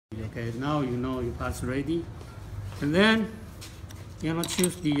Okay, now you know your part's ready. And then you're gonna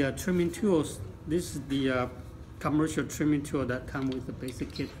choose the trimming tools. This is the commercial trimming tool that come with the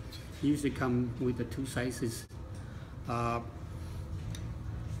basic kit. Usually come with the 2 sizes.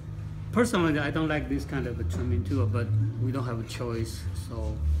 Personally, I don't like this kind of a trimming tool, but we don't have a choice.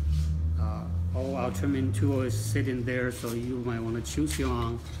 So all our trimming tool is sitting there, so you might want to choose your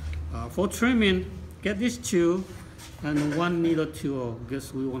own. For trimming, get this tool and 1 needle tool,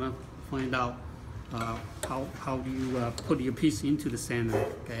 because we want to find out how do you put your piece into the center.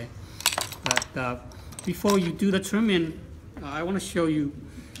 Okay, but before you do the trimming, I want to show you.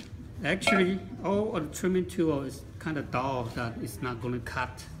 Actually, all of the trimming tool is kind of dull, that it's not going to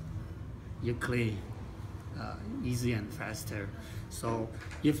cut your clay easy and faster. So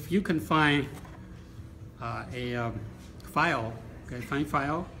if you can find a file, okay, fine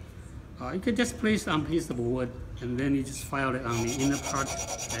file, you can just place on a piece of wood, and then you just file it on the inner part.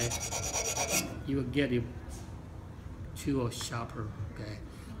 Okay, you will get your tool sharper. Okay,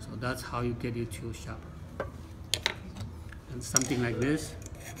 so that's how you get your tool sharper. And something like this.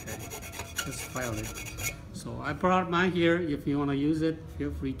 Okay, just file it. So I brought mine here. If you want to use it,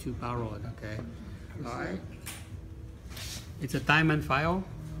 feel free to borrow it. Okay. All right. It's a diamond file.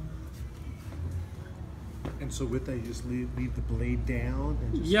 And so with that, you just leave the blade down.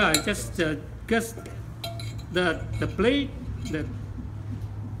 And just yeah, just because the blade,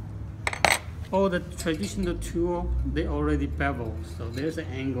 all the traditional tool, they already bevel, so there's an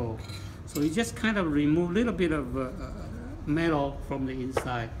angle. So you just kind of remove a little bit of metal from the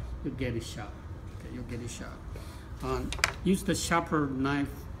inside, you get it sharp. Okay, you get it sharp. Use the sharper knife,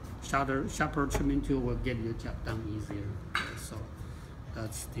 sharper trimming tool will get your job done easier. Okay, so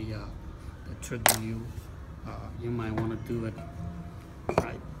that's the trick you might want to do it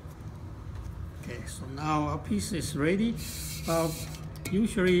right. Okay, so now our piece is ready.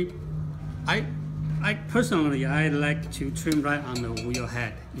 Usually, I personally like to trim right on the wheel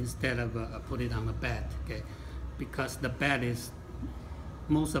head instead of put it on the bed. Okay. Because the bed is,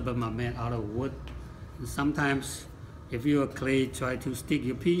 most of them are made out of wood. And sometimes if you clay try to stick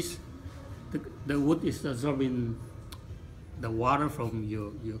your piece, the wood is absorbing the water from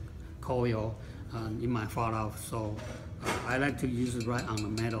your coil, and it might fall off. So I like to use it right on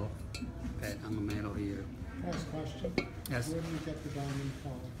the metal, bed on the metal here. Last question. Yes. Where do you get the diamond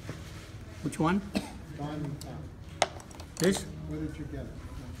file? Which one? Diamond file. This? Where did you get it?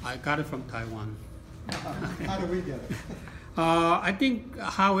 I got it from Taiwan. How do we get it? I think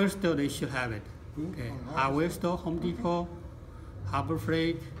hardware store they should have it. Okay, Oh, hardware store, Home Depot, Harbor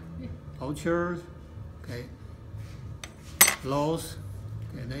Freight, Orchard, okay, Lowe's,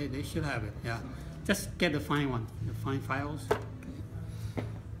 okay, they should have it. Yeah, just get the fine one, the fine files.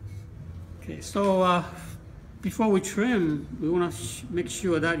 Okay, so before we trim, we want to make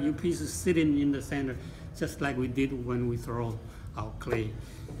sure that your piece is sitting in the center, just like we did when we throw our clay.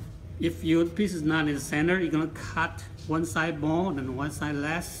 If your piece is not in the center, you're gonna cut one side more and one side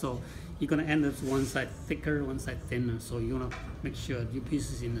less, so you're gonna end up one side thicker, one side thinner. So you wanna make sure your piece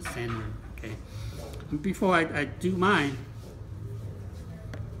is in the center. Okay. And before I do mine,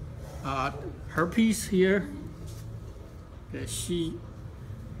 her piece here, okay, she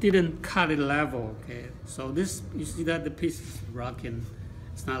didn't cut it level. Okay, so this, you see that the piece is rocking,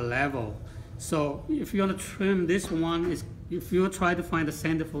 it's not level. So if you want to trim this one, if you try to find the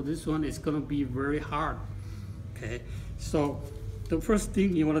center for this one, it's going to be very hard. Okay, so the first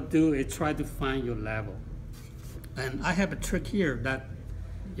thing you want to do is try to find your level. And I have a trick here that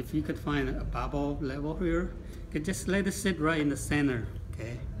if you could find a bubble level here, you can just let it sit right in the center.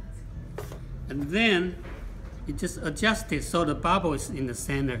 Okay, and then you just adjust it so the bubble is in the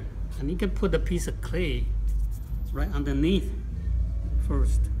center, and you can put a piece of clay right underneath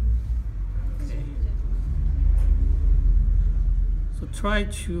first. So try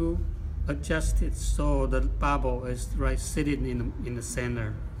to adjust it so the bubble is right sitting in the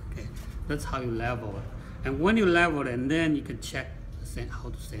center. Okay, that's how you level it. And when you level it, and then you can check how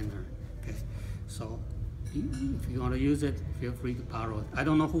to center. Okay, so if you want to use it, feel free to borrow it. I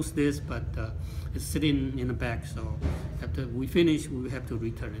don't know who's this, but it's sitting in the back. So after we finish, we have to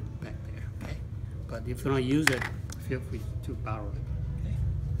return it back there. Okay, but if you want to use it, feel free to borrow it. Okay,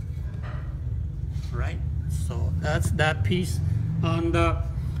 all right. So that's that piece. And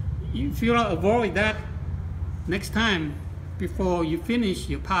if you want to avoid that, next time before you finish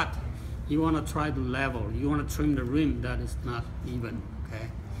your pot, you want to try to level. You want to trim the rim that is not even.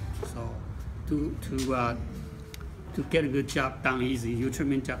 Okay, so to get a good job done easy, your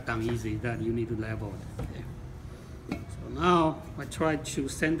trimming job done easy, that you need to level it. Okay. So now I try to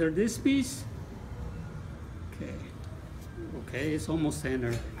center this piece. Okay. Okay, it's almost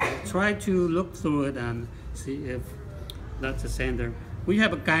center. Try to look through it and see if that's the center. We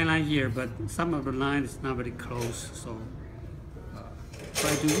have a guideline here, but some of the line is not very close, so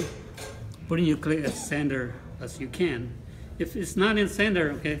try to bring your clay as center as you can. If it's not in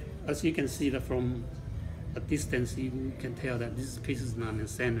center, okay, as you can see that from a distance, you can tell that this piece is not in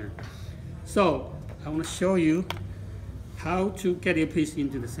center. So I want to show you how to get your piece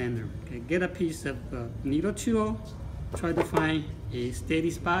into the center. Okay, get a piece of needle tool. Try to find a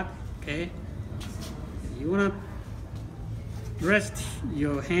steady spot. Okay, you want to rest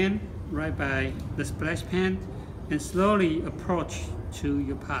your hand right by the splash pan and slowly approach to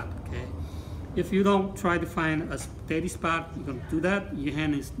your pot. Okay, if you don't try to find a steady spot, you're going to do that, your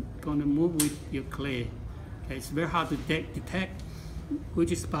hand is going to move with your clay. Okay, it's very hard to detect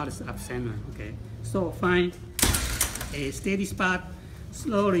which spot is up center. Okay, so find a steady spot,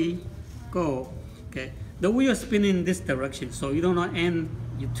 slowly go. Okay, the wheel spin in this direction, so you don't want to end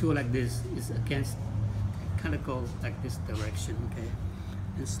your tool like this. It's against, kind of go like this direction. Okay,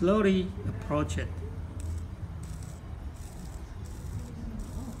 and slowly approach it.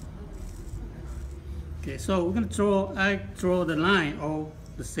 Okay, so we're gonna I draw the line all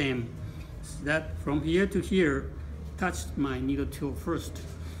the same. So that from here to here, touch my needle tool first.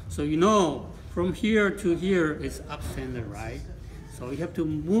 So you know, from here to here is up center, right? So you have to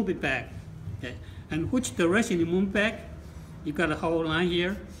move it back. Okay, and which direction you move back? You got a whole line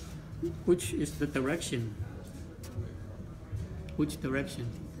here. Which is the direction? Which direction?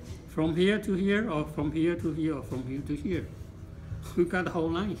 From here to here, or from here to here, or from here to here? We got a whole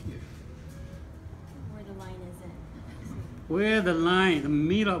line here. Where the line, the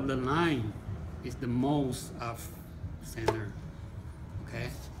middle of the line, is the most off center. Okay.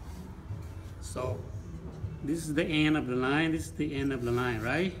 So this is the end of the line. This is the end of the line,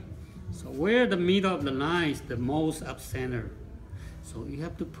 right? So where the middle of the line is the most up center. So you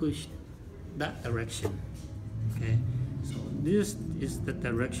have to push that direction. Okay. So this is the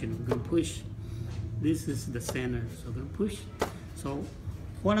direction we're gonna push. This is the center. So we're gonna push. So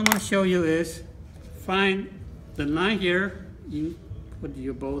what I'm gonna show you is find the line here. You put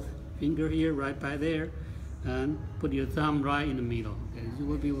your both finger here, right by there, and put your thumb right in the middle. Okay, it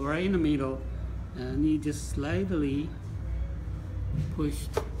will be right in the middle, and you just slightly push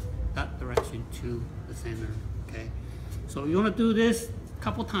that direction to the center. Okay, so you want to do this a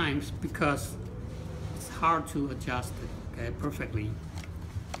couple times because it's hard to adjust it. Okay, perfectly.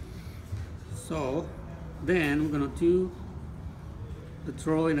 So then we're gonna do the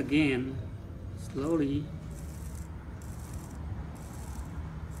drawing again, slowly.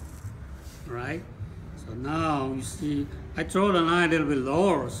 Right? So now you see, I draw the line a little bit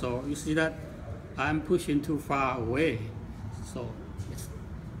lower, so you see that I'm pushing too far away. So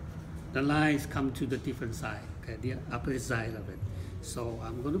the lines come to the different side, okay, the opposite side of it. So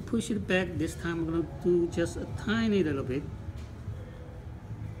I'm going to push it back. This time I'm going to do just a tiny little bit.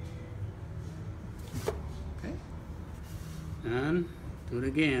 Okay. And do it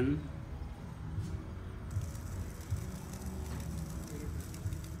again.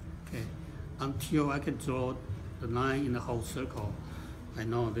 Until I can draw the line in the whole circle. I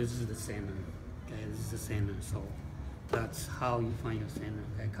know this is the center. Okay, this is the center. So that's how you find your center.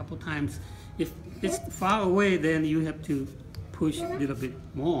 Okay, a couple times. If it's far away, then you have to push a little bit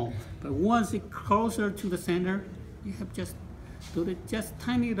more. But once it's closer to the center, you have just do it just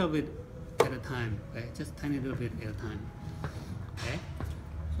tiny little bit at a time. Okay, just tiny little bit at a time. Okay.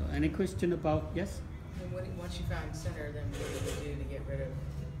 So any question about yes? And once you find center, then what do you do to get rid of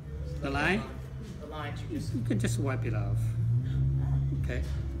the line? The lines you can just wipe it off. Okay,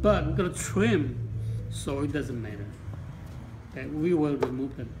 but we're gonna trim, so it doesn't matter. Okay, we will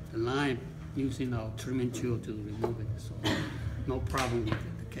remove the line using our trimming tool to remove it. So no problem with it.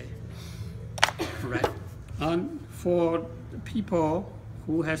 Okay. All right. And for people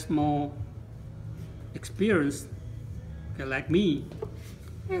who has more experience, okay, like me,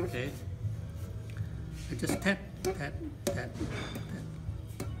 okay, I just tap.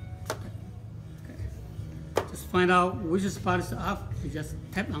 Just find out which spot is up. You just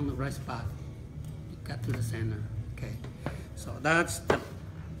tap on the right spot. You got to the center. Okay. So that's the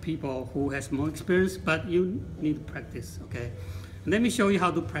people who has more experience, but you need to practice. Okay. And let me show you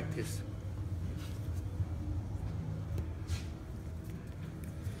how to practice.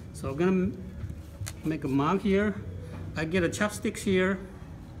 So I'm gonna make a mark here. I get a chopsticks here.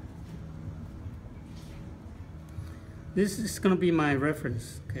 This is gonna be my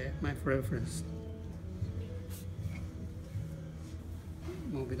reference. Okay, my reference.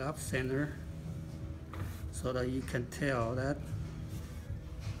 Move it up center so that you can tell that,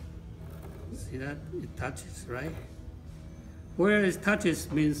 see that it touches, right? where it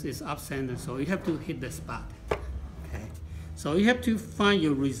touches means it's off center, so you have to hit the spot. Okay, so you have to find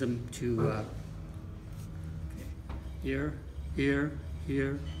your rhythm to okay. Here, here,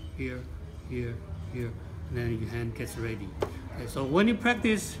 here, here, here, here, and then your hand gets ready. Okay, so when you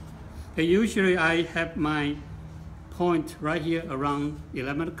practice, usually I have my point right here around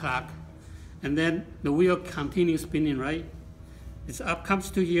 11 o'clock, and then the wheel continues spinning, right? It's up,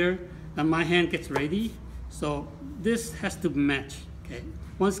 comes to here, and my hand gets ready. So this has to match, okay?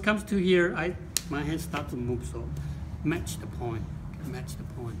 Once it comes to here, my hand starts to move, so match the point, okay? Match the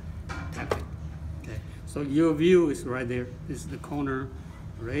point, tap it, okay? So your view is right there. This is the corner,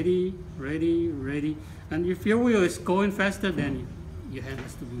 ready, ready, ready. And if your wheel is going faster, then your hand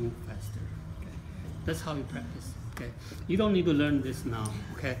has to move faster, okay? That's how you practice, okay? You don't need to learn this now,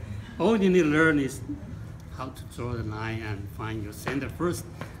 okay? All you need to learn is how to draw the line and find your center first.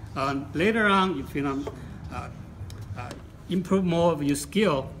 Later on, if you know, improve more of your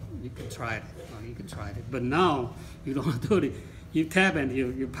skill, you can try it. You can try it. But now you don't do it. You tap and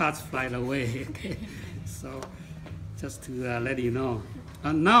your parts fly away. Okay. So just to let you know.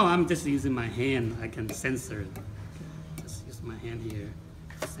 Now I'm just using my hand. I can censor it. Okay. Just use my hand here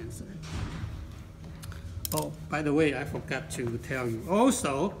to censor it. Oh, by the way, I forgot to tell you.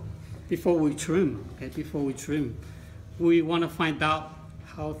 Also, before we trim, okay, we want to find out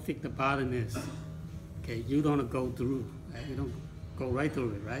how thick the bottom is. Okay, you don't go through, right? You don't go right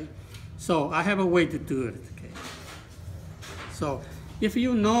through it, right? So I have a way to do it, okay? So if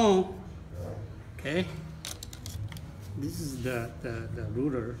you know, okay, this is the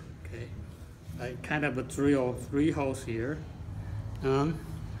ruler, okay? I kind of drill 3 holes here.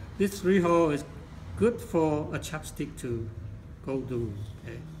 This 3 hole is good for a chopstick to go through,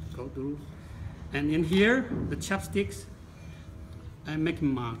 okay? Go through. And in here, the chopsticks, I'm making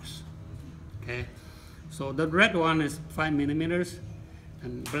marks, okay? So the red one is 5 millimeters,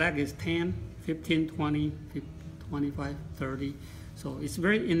 and black is 10, 15, 20, 25, 30. So it's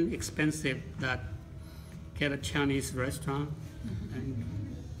very inexpensive that get a Chinese restaurant and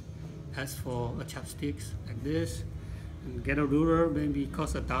ask for a chopsticks like this, and get a ruler, maybe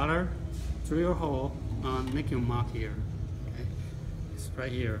cost $1, drill a hole, make your mark here, okay? It's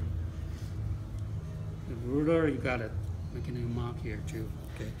right here. The ruler, you got it, making a mark here too,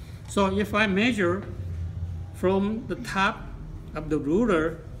 okay? So if I measure from the top of the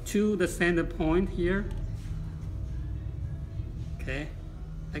ruler to the center point here, okay,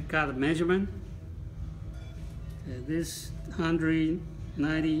 I got a measurement. This 100,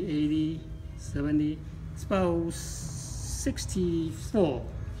 90, 80, 70, it's about 64,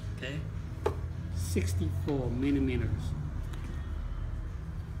 okay, 64 millimeters.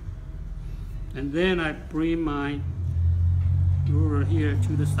 And then I bring my ruler here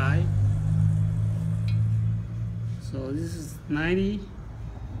to the side. So this is 90,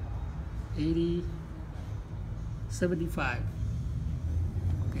 80, 75.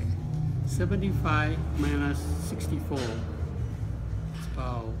 Okay, 75 minus 64. It's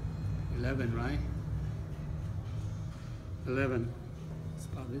about 11, right? 11. It's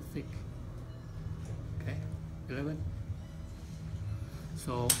about this thick. Okay, 11.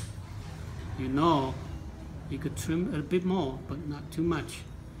 So you know you could trim a bit more, but not too much.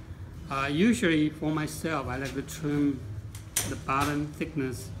 Usually for myself, I like to trim the bottom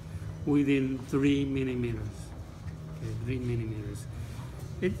thickness within 3 millimeters. Okay, 3 millimeters.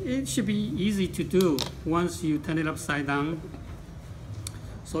 It should be easy to do once you turn it upside down.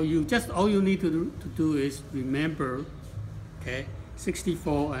 So all you need to do is remember, okay,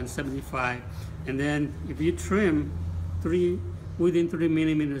 64 and 75, and then if you trim within 3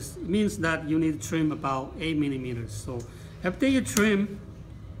 millimeters, it means that you need to trim about 8 millimeters. So after you trim,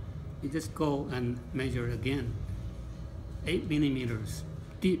 you just go and measure again. 8 millimeters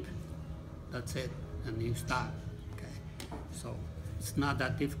deep. That's it. And you start. Okay. So it's not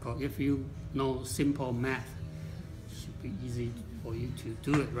that difficult. If you know simple math, it should be easy for you to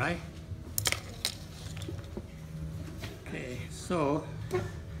do it, right? Okay, so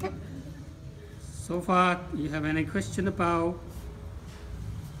far you have any question about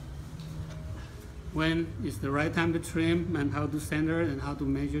when is the right time to trim and how to center and how to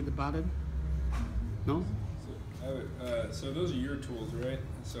measure the bottom? No? So those are your tools, right?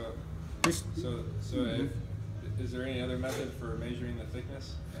 Is there any other method for measuring the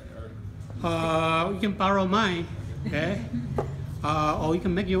thickness? You can borrow mine, okay? Or you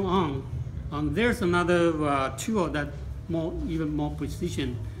can make your own. There's another tool that even more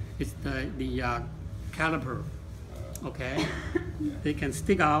precision. It's the caliper, okay? They can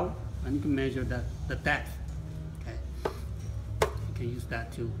stick out and you can measure the depth, okay? You can use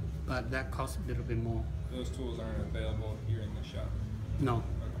that too, but that costs a little bit more. Those tools aren't available here in the shop? No, Okay.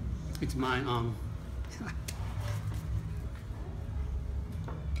 it's my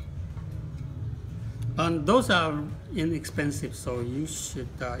and those are inexpensive, so you should,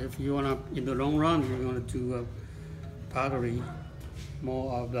 if you wanna, in the long run, you wanna do pottery,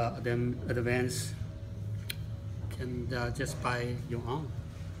 more of them advanced, can just buy your own.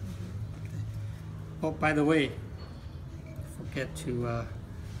 Oh, by the way, forget to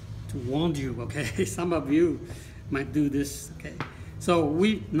warn you. Okay, some of you might do this. Okay, so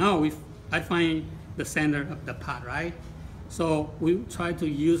I find the center of the pot, right? So we try to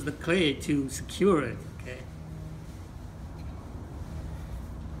use the clay to secure it. Okay.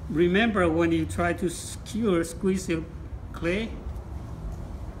 Remember, when you try to squeeze your clay,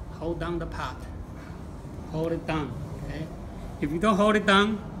 hold down the pot. Hold it down. Okay. If you don't hold it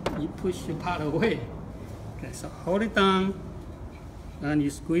down, you push your pot away. Okay. So hold it down, and you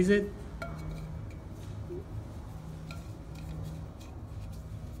squeeze it.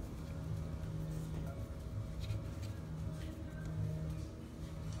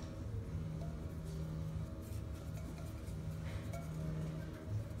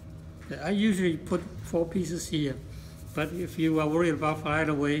 I usually put 4 pieces here, but if you are worried about flying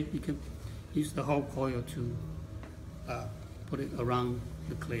away, you can use the whole coil to put it around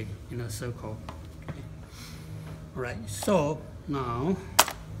the clay in a circle. Okay. All right, so now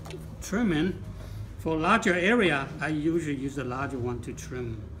trimming. For larger area, I usually use a larger one to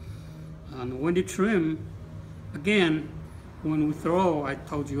trim. And when you trim, again, when we throw, I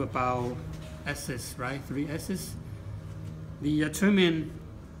told you about S's, right? 3 S's. The trimming,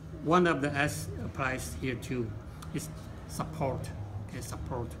 one of the S applies here too. It's support. Okay,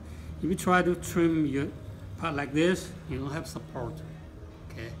 support. If you try to trim your part like this, you don't have support.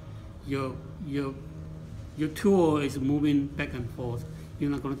 Okay, your tool is moving back and forth. You're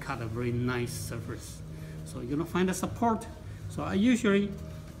not going to cut a very nice surface. So you're going to find a support. So I usually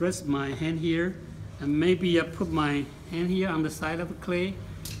rest my hand here, and maybe I put my hand here on the side of the clay,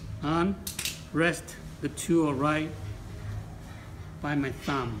 and rest the tool right by my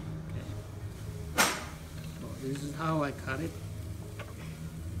thumb. Okay. So this is how I cut it.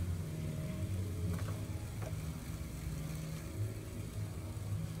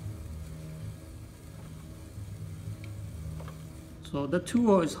 So the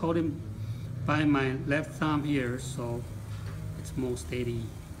tool is holding by my left thumb here, so it's more steady.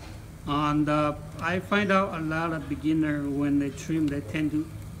 And I find out a lot of beginners, when they trim,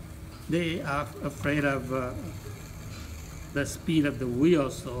 they are afraid of the speed of the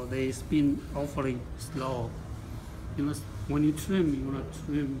wheel, so they spin awfully slow. You know, when you trim,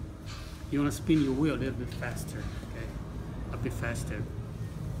 you want to spin your wheel a little bit faster, okay, a bit faster.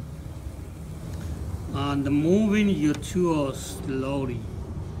 And moving your tool slowly.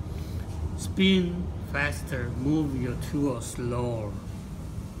 Spin faster, move your tool slower.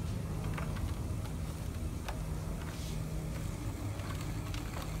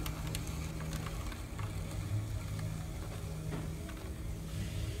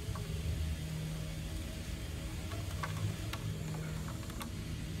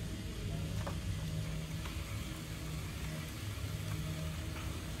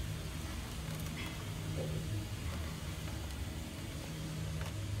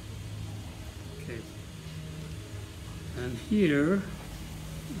 And here,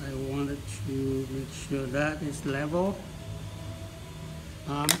 I wanted to make sure that is level.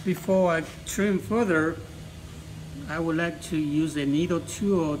 Before I trim further, I would like to use a needle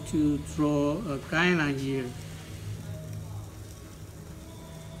tool to draw a guideline here.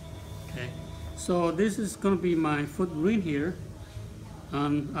 Okay, so this is going to be my foot ring here.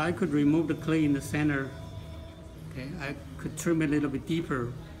 I could remove the clay in the center. Okay, I could trim it a little bit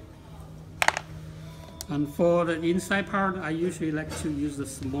deeper. And for the inside part, I usually like to use the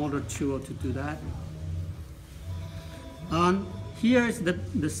smaller tool to do that. And here is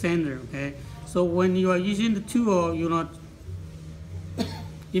the center, okay? So when you are using the tool, you not,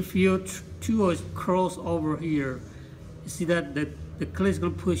 if your tool is crossed over here, you see that the clay is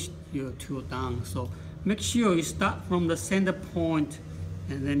going to push your tool down. So make sure you start from the center point,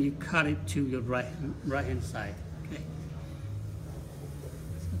 and then you cut it to your right hand side, okay?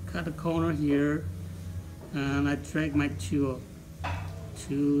 So cut the corner here. And I drag my tool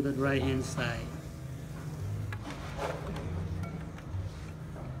to the right hand side.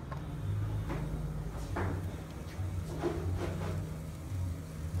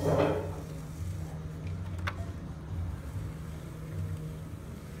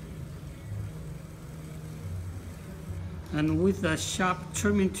 And with a sharp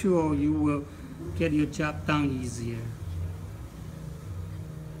trimming tool, you will get your job done easier.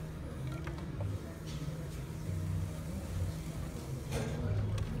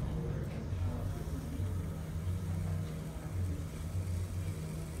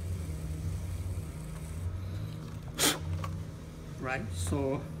 right?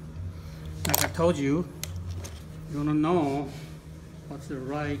 So, like I told you, you wanna know what's the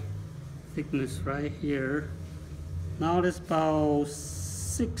right thickness right here. Now it's about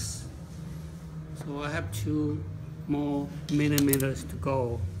 6. So I have 2 more millimeters to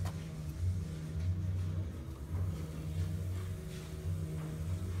go.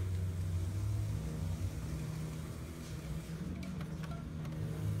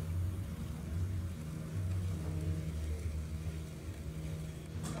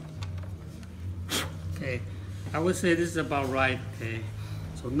 Okay, I would say this is about right. Okay,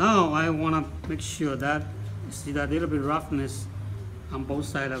 so now I want to make sure that you see that little bit roughness on both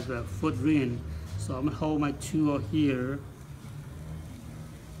sides of the foot ring. So I'm gonna hold my tool here.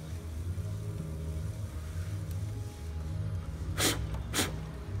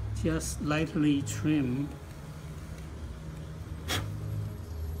 Just lightly trim.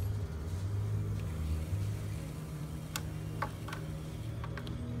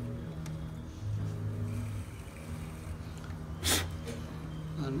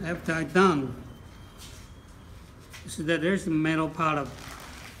 And after I'm done, you see that there's the metal part of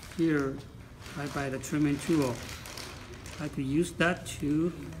here right by the trimming tool. I could use that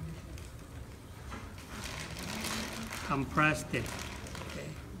to compress it. Okay.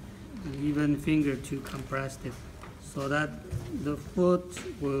 And even finger to compress it so that the foot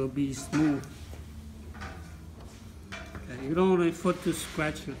will be smooth. Okay. You don't want your foot to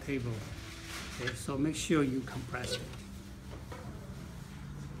scratch your table. Okay. So make sure you compress it.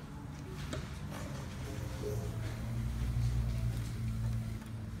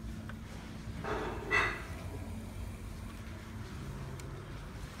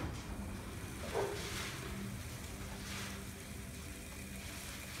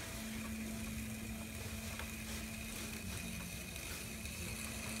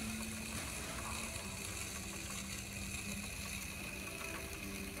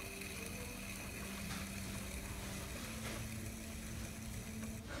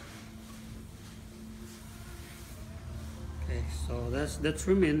 Okay, so that's the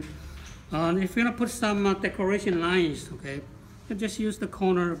trimming. If you're gonna put some decoration lines, okay, you just use the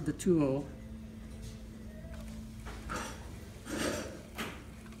corner of the tool.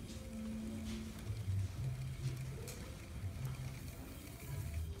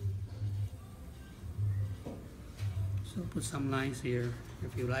 So put some lines here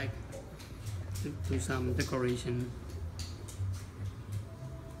if you like to do some decoration.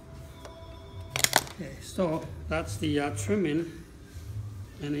 Okay, so that's the trimming.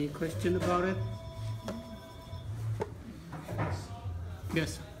 Any question about it?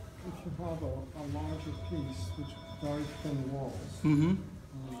 Yes. If you have a larger piece, which very thin walls, Mm-hmm.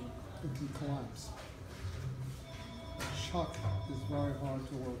 it can collapse. Chuck is very hard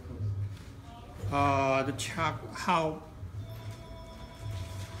to work with. The chuck, how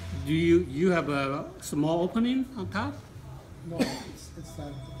do you have a small opening on top? No, it's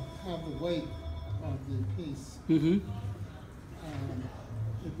that have the weight of the piece, Mm-hmm.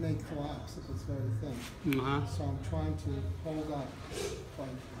 it may collapse if it's very thin. Uh-huh. So I'm trying to hold up by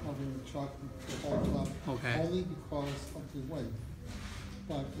having the chuck to hold it up. Okay. Only because of the weight.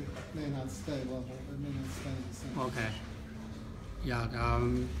 But it may not stay level, it may not stay the same. Okay. Yeah.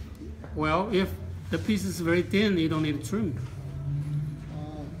 Well, if the piece is very thin, you don't need to trim.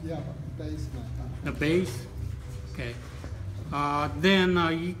 Yeah, but the base might have. The base. Okay. Then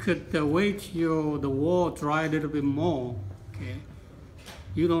you could wait till the wall dry a little bit more. Okay.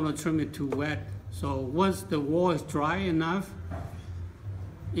 You don't want to trim it too wet. So once the wall is dry enough,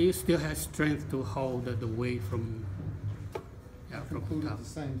 it still has strength to hold the weight from the Concluded top. the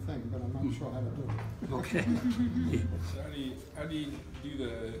same thing, but I'm not sure how to do it. Okay. So how do you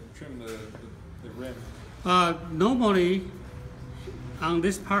do trim the rim? Normally, on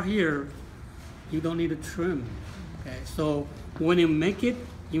this part here, you don't need to trim. Okay, so when you make it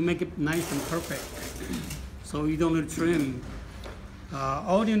nice and perfect. So you don't need to trim.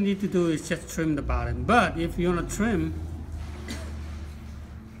 All you need to do is just trim the bottom. But if you want to trim, you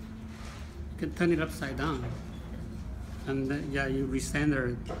can turn it upside down. And then, yeah, you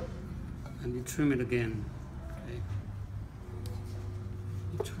recenter it and you trim it again. Okay.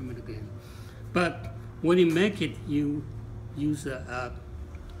 You trim it again. But when you make it, you use a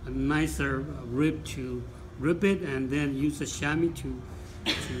nicer rib to rib it, and then use a chamois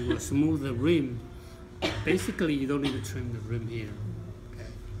to smooth the rim. Basically, you don't need to trim the rim here, okay?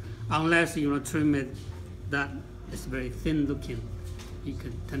 Unless you want to trim it that is very thin looking, you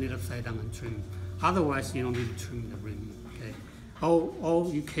can turn it upside down and trim. Otherwise, you don't need to trim the rim, okay?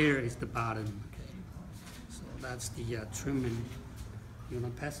 All you care is the bottom, okay? So that's the trimming. You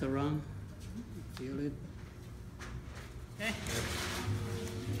want to pass around, feel it. Okay.